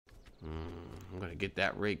I'm gonna get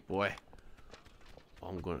that rake, boy.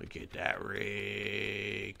 I'm gonna get that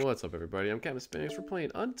rake. What's up, everybody? I'm Captain Spinix. We're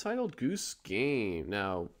playing Untitled Goose game.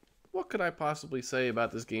 Now, what could I possibly say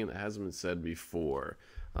about this game that hasn't been said before?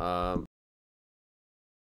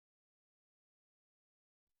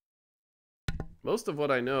 Most of what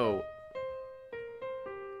I know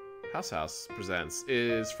House presents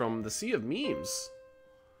is from the Sea of Memes.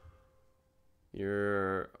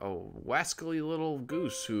 You're a wascally little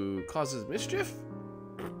goose who causes mischief?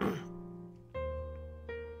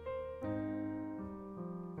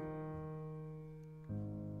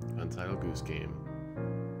 Untitled Goose game.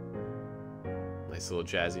 Nice little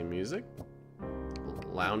jazzy music.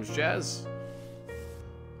 Lounge jazz.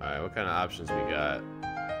 Alright, what kind of options we got?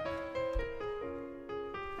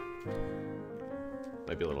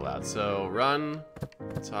 Might be a little loud. So, run,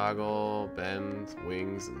 toggle, bend,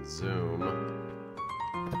 wings, and zoom.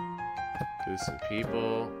 Goose and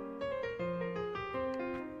people.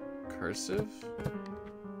 Cursive.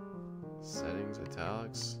 Settings,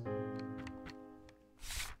 italics.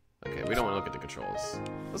 Okay, we don't want to look at the controls.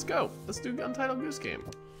 Let's go. Let's do Untitled Goose game.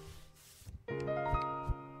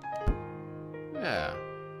 Yeah.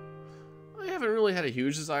 I haven't really had a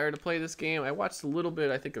huge desire to play this game. I watched a little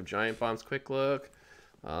bit, I think, of Giant Bomb's Quick Look.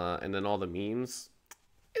 And then all the memes.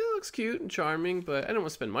 It looks cute and charming, but I don't want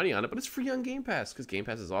to spend money on it. But it's free on Game Pass, because Game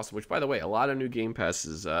Pass is awesome. Which, by the way, a lot of new Game Pass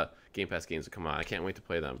games have come out. I can't wait to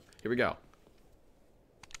play them. Here we go.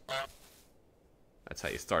 That's how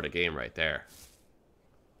you start a game right there.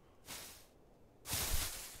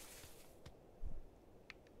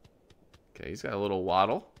 Okay, he's got a little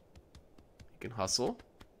waddle. He can hustle.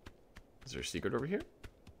 Is there a secret over here?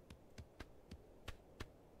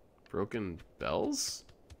 Broken bells?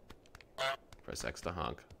 Press X to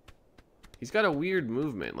honk. He's got a weird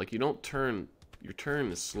movement. Like, you don't turn. Your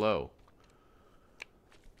turn is slow.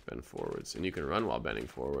 Bend forwards. And you can run while bending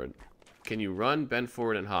forward. Can you run, bend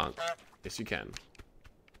forward, and honk? Yes, you can.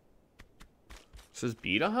 It says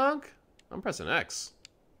B to honk? I'm pressing X.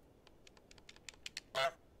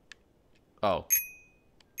 Oh.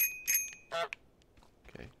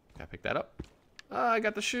 Okay. Gotta pick that up. Ah, I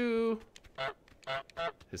got the shoe.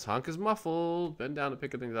 His honk is muffled. Bend down to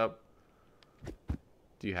pick things up.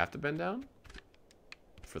 Do you have to bend down?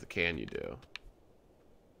 For the can, you do.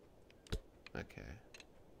 Okay.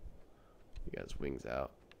 You got his wings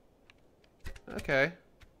out. Okay.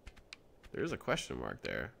 There's a question mark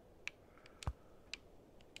there.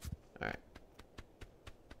 Alright.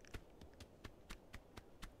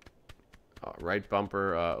 Oh, right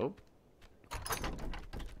bumper. Oh.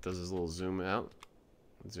 Does his little zoom out.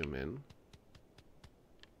 Zoom in.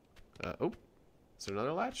 Oh. Is there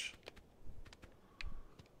another latch?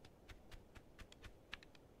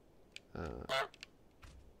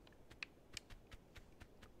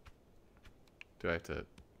 Do I have to...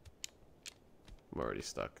 I'm already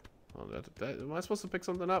stuck. Oh, am I supposed to pick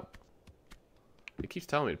something up? It keeps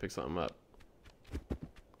telling me to pick something up.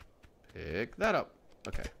 Pick that up.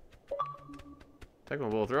 Okay.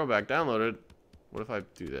 Technical throwback downloaded. What if I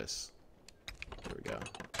do this? There we go.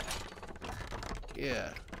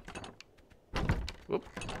 Yeah. Whoop.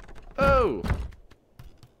 Oh!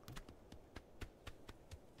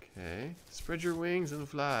 Okay. Spread your wings and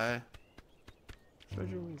fly. Spread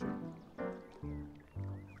your wings.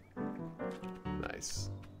 Nice.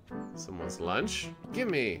 Someone's lunch?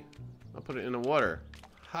 Gimme! I'll put it in the water.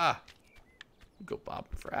 Ha! Go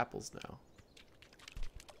bobbing for apples now.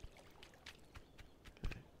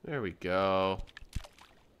 Okay. There we go.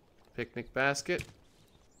 Picnic basket.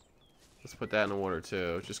 Let's put that in the water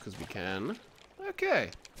too, just because we can.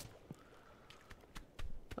 Okay.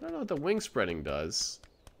 I don't know what the wing spreading does.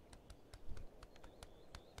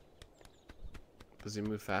 Does he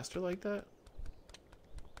move faster like that?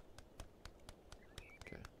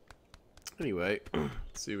 Okay. Anyway,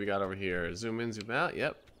 let's see what we got over here. Zoom in, zoom out.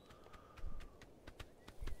 Yep.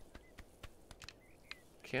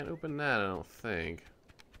 Can't open that, I don't think.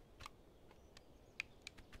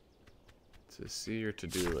 To see your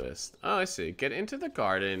to-do list. Oh, I see. Get into the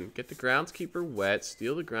garden. Get the groundskeeper wet.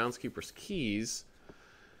 Steal the groundskeeper's keys.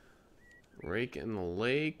 Rake in the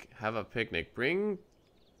lake. Have a picnic. Bring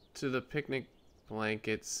to the picnic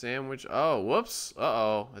blanket sandwich. Oh, whoops.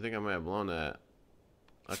 Uh-oh. I think I might have blown that.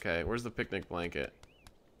 Okay, where's the picnic blanket?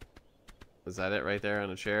 Is that it right there on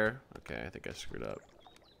the chair? Okay, I think I screwed up.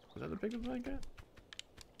 Was that the picnic blanket?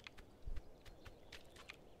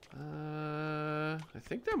 I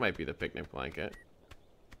think that might be the picnic blanket.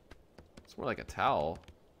 It's more like a towel.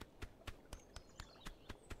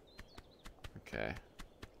 Okay.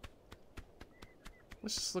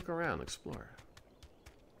 Let's just look around, explore.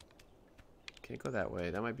 Can't go that way.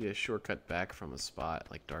 That might be a shortcut back from a spot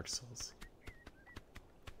like Dark Souls.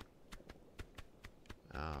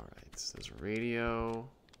 Alright, so there's a radio.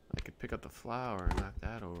 I could pick up the flower and knock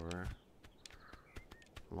that over.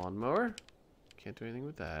 Lawnmower? Can't do anything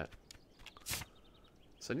with that.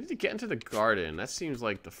 So I need to get into the garden. That seems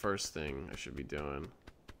like the first thing I should be doing.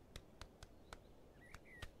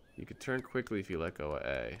 You could turn quickly if you let go of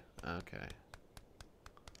A. Okay.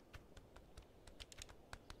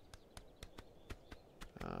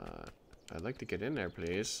 I'd like to get in there,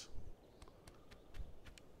 please.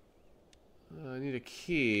 I need a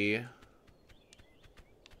key.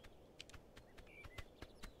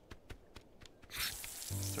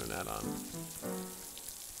 Let's turn that on.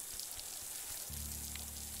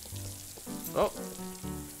 Oh!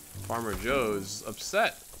 Farmer Joe's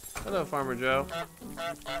upset. Hello, Farmer Joe.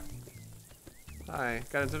 Hi,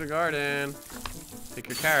 got into the garden. Take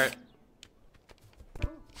your carrot.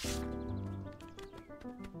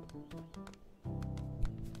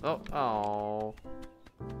 Oh.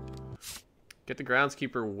 Get the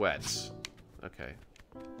groundskeeper wet. Okay.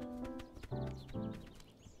 Can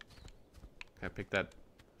I pick that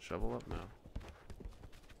shovel up? No.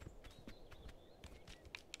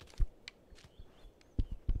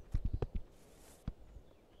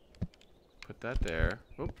 Put that there.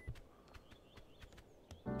 Oop.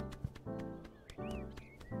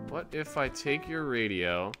 What if I take your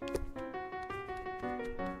radio?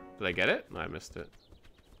 Did I get it? No, I missed it.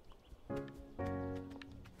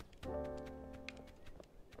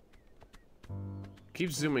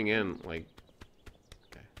 Keep zooming in, like...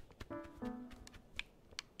 Okay.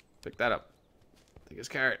 Pick that up. Take his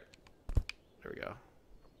carrot. There we go.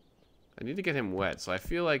 I need to get him wet, so I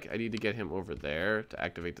feel like I need to get him over there to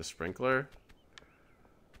activate the sprinkler.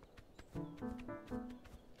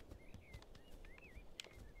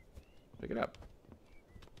 Pick it up.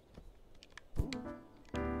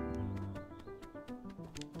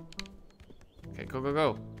 Okay, go, go,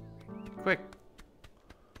 go. Quick.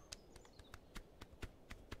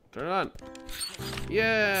 Turn it on.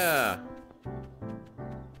 Yeah.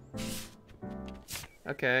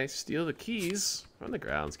 Okay, steal the keys from the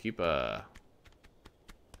groundskeeper.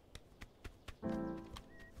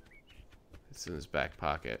 It's in his back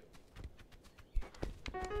pocket.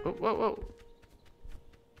 Whoa, whoa, whoa.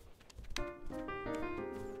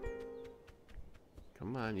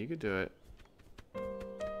 Come on, you can do it.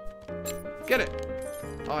 Get it!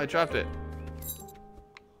 Oh, I dropped it.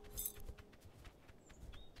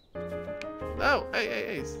 No! Hey,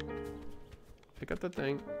 hey, hey! Pick up the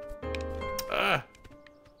thing. Ah!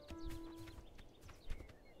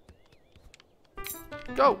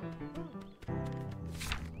 Go!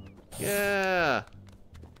 Yeah!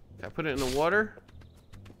 Can I put it in the water?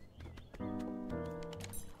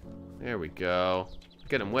 There we go.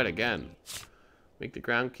 Get him wet again. Make the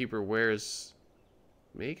groundkeeper wear his...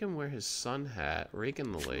 Make him wear his sun hat. Rake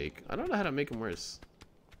in the lake. I don't know how to make him wear his...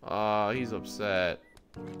 Oh, he's upset.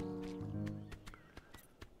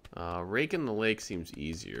 Rake in the lake seems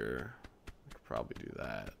easier. I could probably do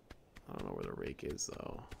that. I don't know where the rake is,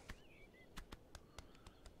 though.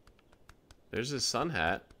 There's his sun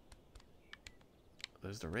hat.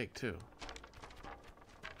 There's the rake, too.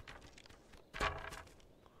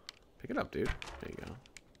 Pick it up, dude. There you go.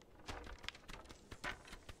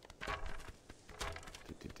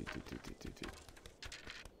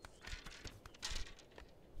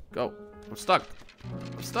 Go. I'm stuck.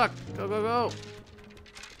 I'm stuck. Go, go, go.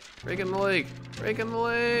 Rake in the lake. Rake in the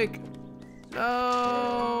lake.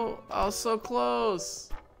 No. I was so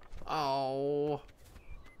close. Oh.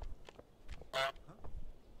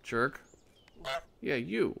 Jerk. Yeah,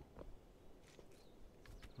 you.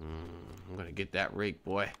 I'm gonna get that rake,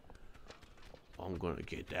 boy. I'm gonna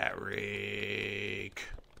get that rake.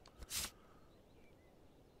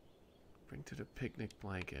 Bring to the picnic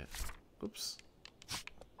blanket. Oops.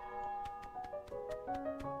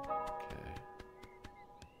 Okay.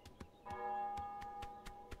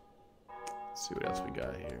 Let's see what else we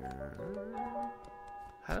got here.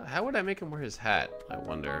 How would I make him wear his hat? I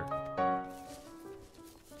wonder.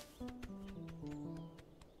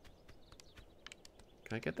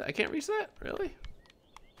 Can I get that? I can't reach that? Really?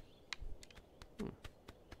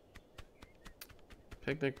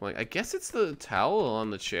 Picnic blanket. I guess it's the towel on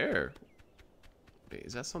the chair. Wait,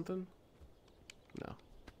 is that something? No.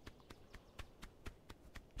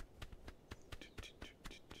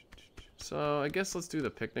 So I guess let's do the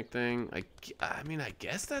picnic thing. I mean, I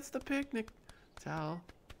guess that's the picnic towel.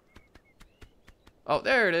 Oh,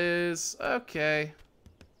 there it is. Okay.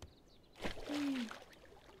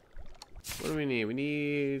 What do we need? We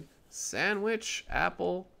need sandwich,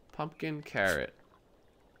 apple, pumpkin, carrot.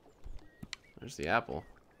 There's the apple.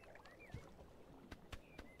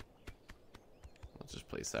 I'll just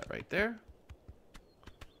place that right there.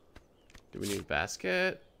 Do we need a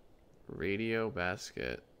basket? Radio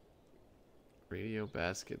basket. Radio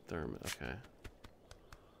basket thermos. Okay.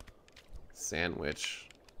 Sandwich.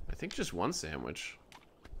 I think just one sandwich.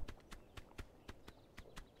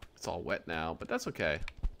 It's all wet now, but that's okay.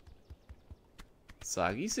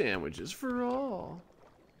 Soggy sandwiches for all.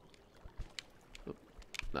 Oop.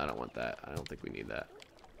 No, I don't want that. I don't think we need that.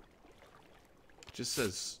 It just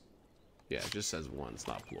says... Yeah, it just says one. It's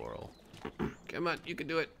not plural. Come on, you can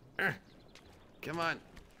do it. Come on.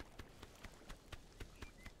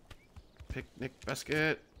 Picnic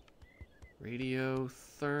basket. Radio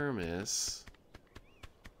thermos.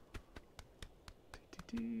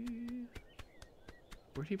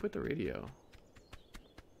 Where'd he put the radio?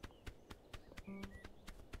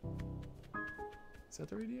 Is that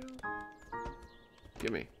the radio?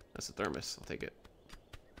 Gimme. That's the thermos. I'll take it.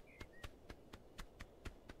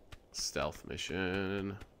 Stealth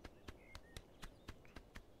mission.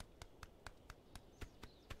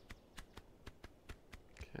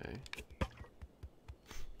 Okay.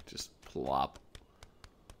 Just plop.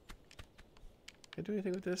 Can I do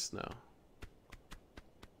anything with this? No.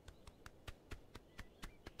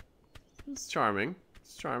 It's charming.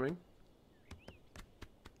 It's charming.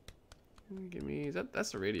 Give me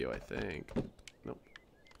that's the radio, I think. Nope.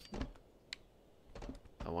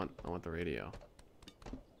 I want the radio.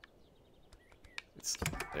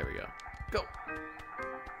 There we go. Go.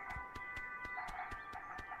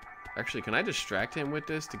 Actually, can I distract him with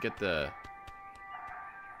this to get the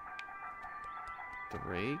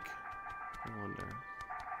rake? I wonder.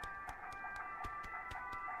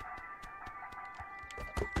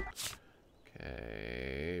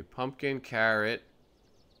 Okay, pumpkin, carrot.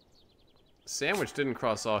 Sandwich didn't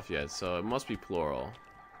cross off yet, so it must be plural.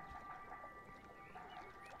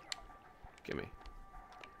 Gimme.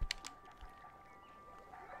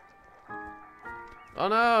 Oh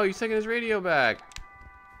no, he's taking his radio back.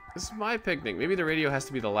 This is my picnic. Maybe the radio has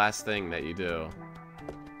to be the last thing that you do.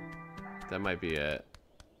 That might be it.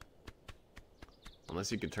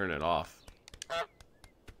 Unless you can turn it off. Let's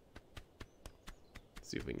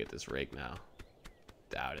see if we can get this rake now.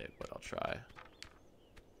 Doubt it, but I'll try.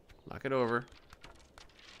 Knock it over.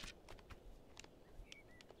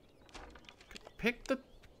 Pick the...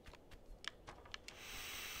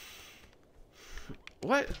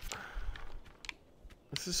 What?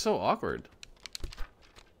 This is so awkward.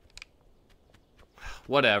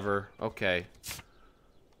 Whatever. Okay.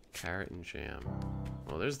 Carrot and jam.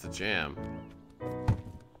 Well, there's the jam.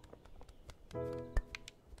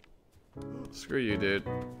 Screw you, dude.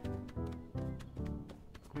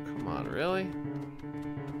 Come on, really?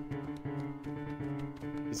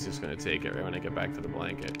 He's just gonna take it right when I get back to the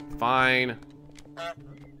blanket. Fine.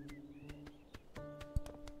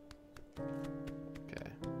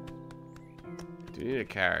 Okay. Do need a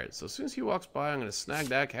carrot. So as soon as he walks by, I'm gonna snag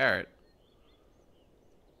that carrot.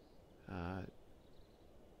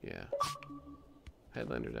 Yeah.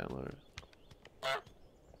 Headlander downloader.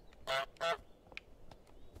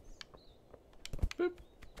 Boop.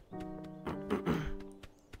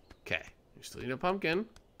 Okay. You still need a pumpkin.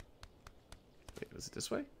 Wait, was it this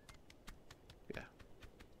way? Yeah.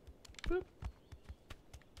 Boop.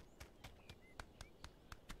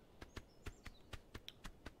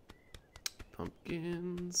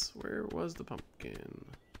 Pumpkins. Where was the pumpkin?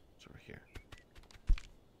 It's over here.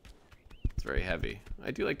 It's very heavy. I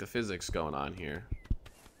do like the physics going on here.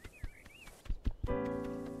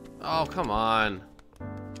 Oh, come on.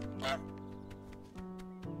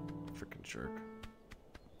 Freaking jerk.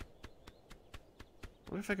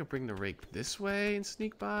 What if I could bring the rake this way and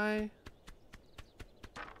sneak by?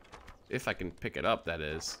 If I can pick it up, that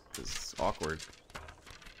is. Because it's awkward.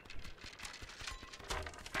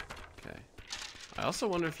 Okay. I also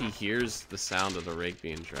wonder if he hears the sound of the rake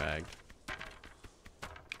being dragged.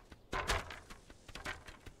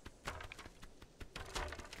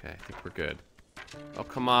 Okay, I think we're good. Oh,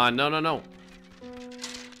 come on. No, no, no.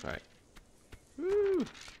 Alright. Woo!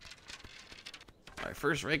 Alright,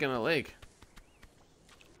 first rake in the lake.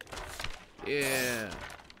 Yeah.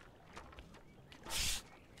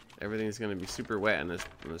 Everything's gonna be super wet in this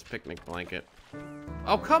picnic blanket.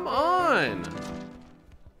 Oh, come on!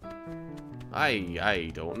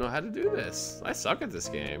 I don't know how to do this. I suck at this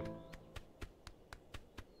game.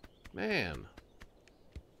 Man.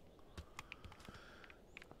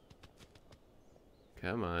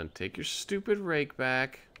 Come on, take your stupid rake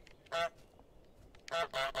back.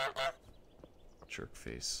 Jerk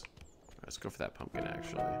face. Right, let's go for that pumpkin,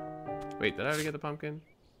 actually. Wait, did I already get the pumpkin?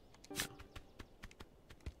 No.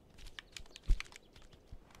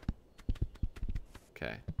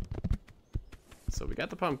 Okay. So we got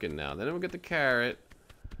the pumpkin now. Then we'll get the carrot.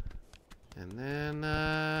 And then,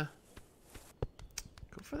 go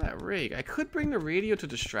for that rake. I could bring the radio to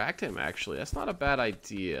distract him, actually. That's not a bad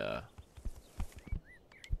idea.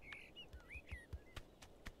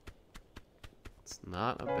 It's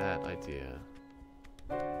not a bad idea.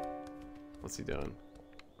 What's he doing?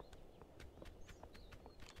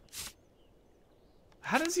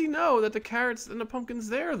 How does he know that the carrots and the pumpkin's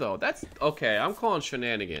there, though? That's... Okay, I'm calling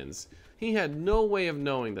shenanigans. He had no way of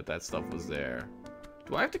knowing that that stuff was there.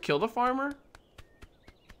 Do I have to kill the farmer?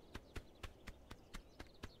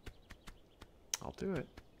 I'll do it.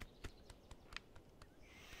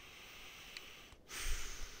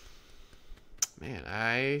 Man,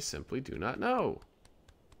 I simply do not know.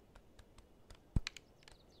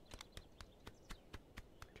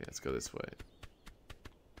 Okay, let's go this way.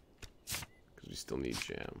 Because we still need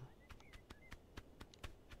jam.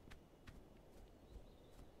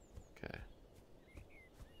 Okay.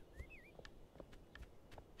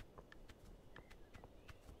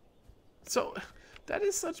 So, that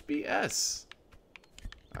is such BS.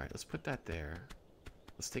 Alright, let's put that there.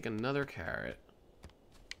 Let's take another carrot.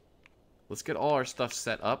 Let's get all our stuff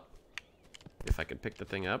set up. If I can pick the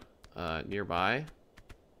thing up nearby.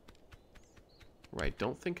 Right,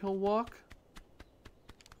 don't think he'll walk.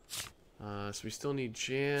 So we still need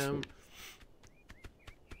jam.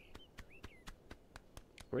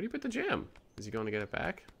 Where do you put the jam? Is he going to get it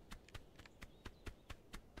back?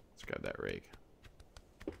 Let's grab that rake.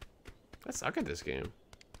 I suck at this game.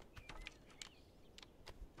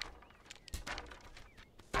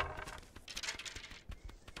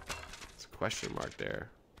 It's a question mark there.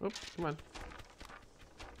 Oh, come on.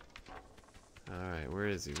 Alright, where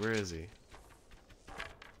is he? Where is he?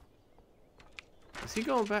 Is he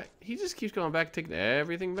going back? He just keeps going back, taking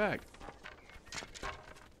everything back.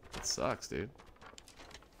 That sucks, dude.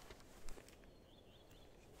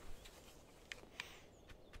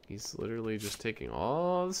 He's literally just taking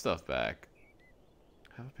all the stuff back.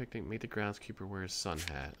 Have a picnic, make the groundskeeper wear his sun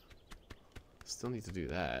hat. Still need to do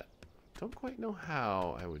that. Don't quite know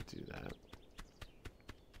how I would do that.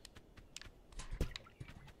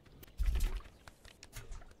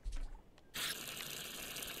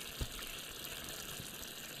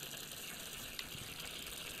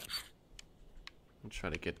 I'm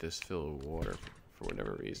trying to get this filled with water for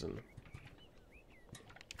whatever reason.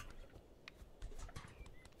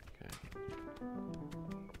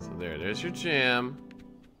 There's your jam.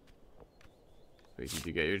 Wait, did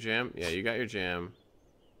you get your jam? Yeah, you got your jam.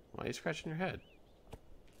 Why are you scratching your head?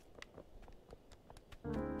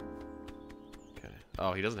 Okay.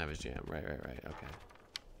 Oh, he doesn't have his jam. Right. Okay.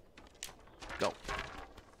 Go.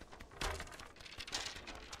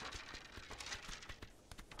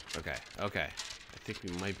 Okay. I think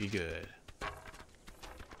we might be good.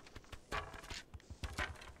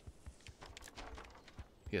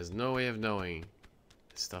 He has no way of knowing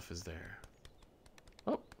stuff is there.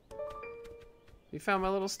 Oh, he found my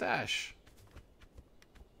little stash.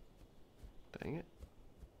 Dang it.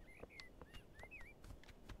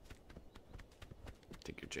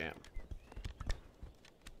 Take your jam.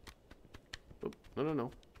 Oh,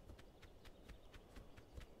 no.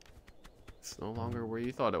 It's no longer where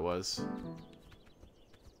you thought it was.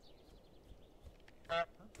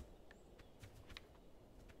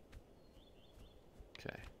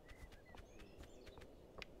 Okay.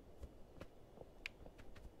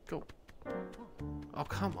 Go. Oh,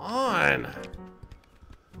 come on.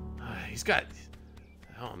 He's got...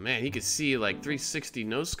 Oh, man. He could see, like, 360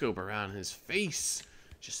 no-scope around his face.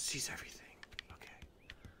 Just sees everything. Okay.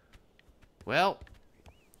 Well.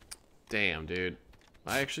 Damn, dude.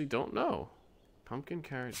 I actually don't know. Pumpkin,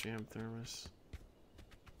 carrot, jam, thermos.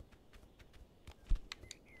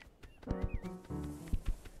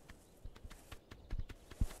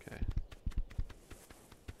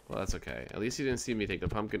 Well, that's okay. At least he didn't see me take the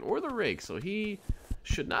pumpkin or the rake, so he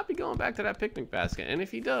should not be going back to that picnic basket. And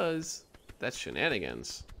if he does, that's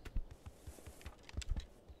shenanigans.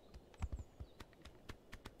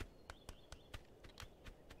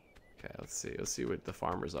 Okay, let's see. Let's see what the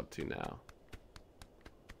farmer's up to now.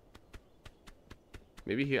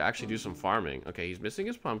 Maybe he'll actually do some farming. Okay, he's missing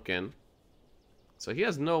his pumpkin. So he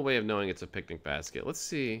has no way of knowing it's a picnic basket. Let's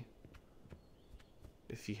see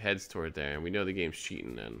if he heads toward there, and we know the game's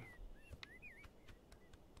cheating then.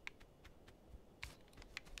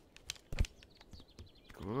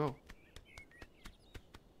 Go.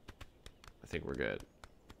 I think we're good.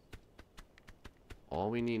 All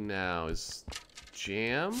we need now is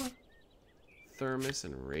jam, thermos,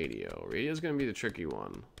 and radio. Radio's gonna be the tricky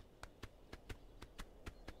one.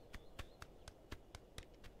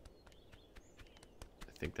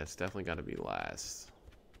 think that's definitely got to be last.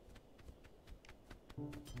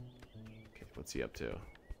 Okay, what's he up to?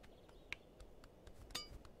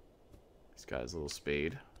 He's got his little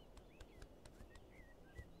spade.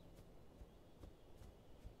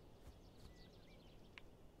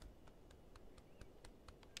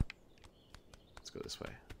 Let's go this way.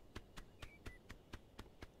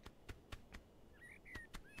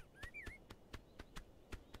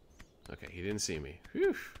 Okay, he didn't see me.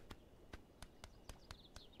 Whew.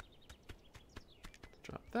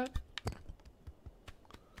 Drop that.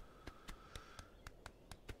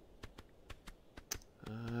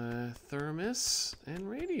 Thermos and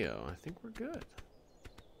radio. I think we're good.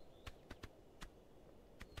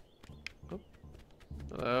 Oh.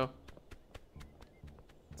 Hello.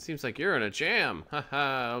 Seems like you're in a jam.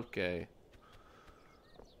 Haha, okay.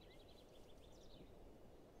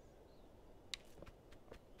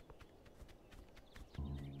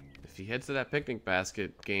 If he heads to that picnic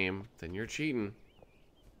basket game, then you're cheating.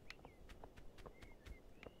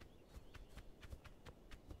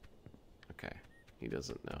 Okay. He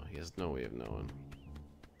doesn't know. He has no way of knowing.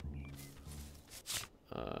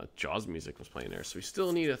 Jaws music was playing there, so we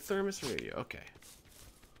still need a thermos radio. Okay.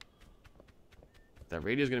 That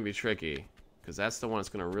radio is going to be tricky, because that's the one that's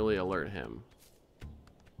going to really alert him.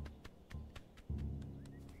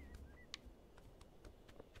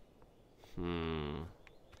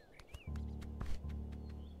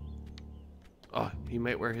 Oh, he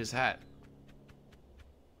might wear his hat.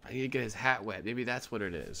 I need to get his hat wet. Maybe that's what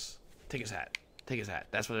it is. Take his hat. Take his hat.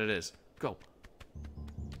 That's what it is. Go.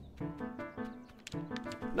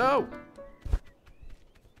 No!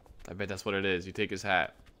 I bet that's what it is. You take his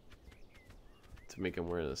hat to make him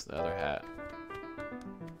wear the other hat.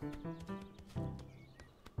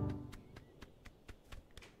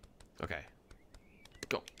 Okay.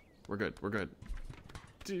 Go. We're good. We're good.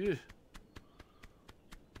 Dude.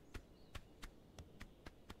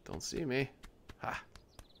 Don't see me. Ha.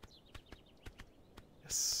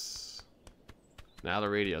 Yes. Now the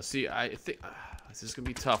radio. See, I think this is gonna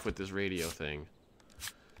be tough with this radio thing.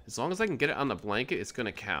 As long as I can get it on the blanket, it's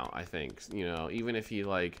gonna count, I think. You know, even if he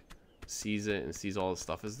like sees it and sees all the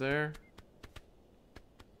stuff is there.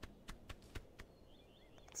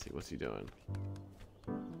 Let's see, what's he doing?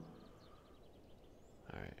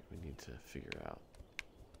 Alright, we need to figure out.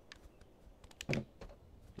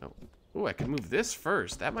 Nope. Oh, I can move this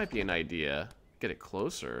first. That might be an idea. Get it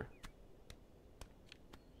closer.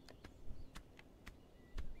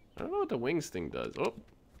 I don't know what the wings thing does. Oh.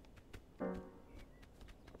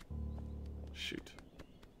 Shoot.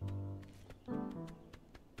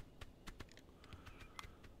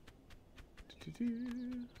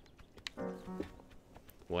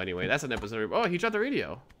 Well, anyway, that's an episode of... Oh, he dropped the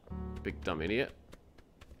radio. Big dumb idiot.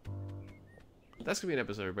 That's gonna be an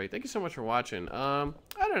episode, everybody. Thank you so much for watching. I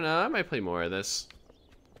don't know. I might play more of this.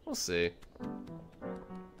 We'll see.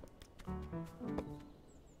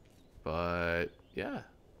 But, yeah.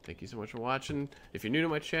 Thank you so much for watching. If you're new to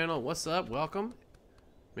my channel, what's up? Welcome.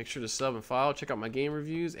 Make sure to sub and follow. Check out my game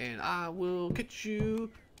reviews. And I will catch you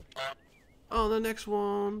on the next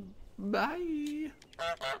one. Bye.